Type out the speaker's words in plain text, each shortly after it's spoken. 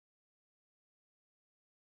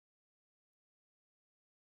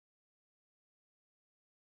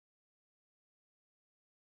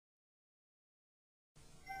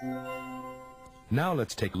Now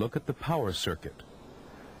let's take a look at the power circuit.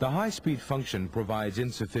 The high-speed function provides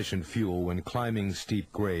insufficient fuel when climbing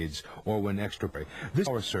steep grades or when extra. This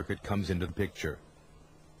power circuit comes into the picture.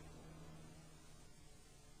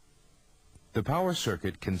 The power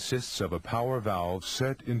circuit consists of a power valve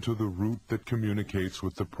set into the route that communicates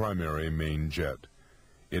with the primary main jet.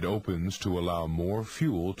 It opens to allow more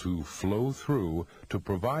fuel to flow through to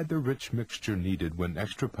provide the rich mixture needed when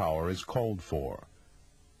extra power is called for.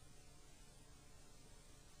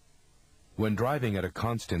 When driving at a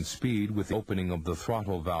constant speed with the opening of the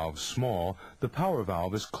throttle valve small, the power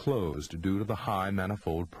valve is closed due to the high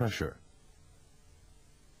manifold pressure.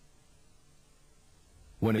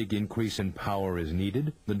 When a big increase in power is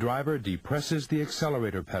needed, the driver depresses the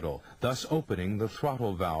accelerator pedal, thus opening the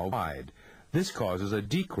throttle valve wide. This causes a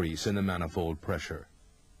decrease in the manifold pressure.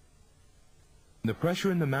 When the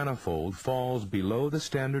pressure in the manifold falls below the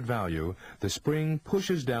standard value, the spring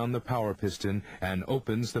pushes down the power piston and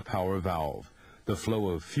opens the power valve. The flow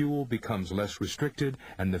of fuel becomes less restricted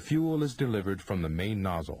and the fuel is delivered from the main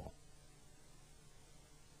nozzle.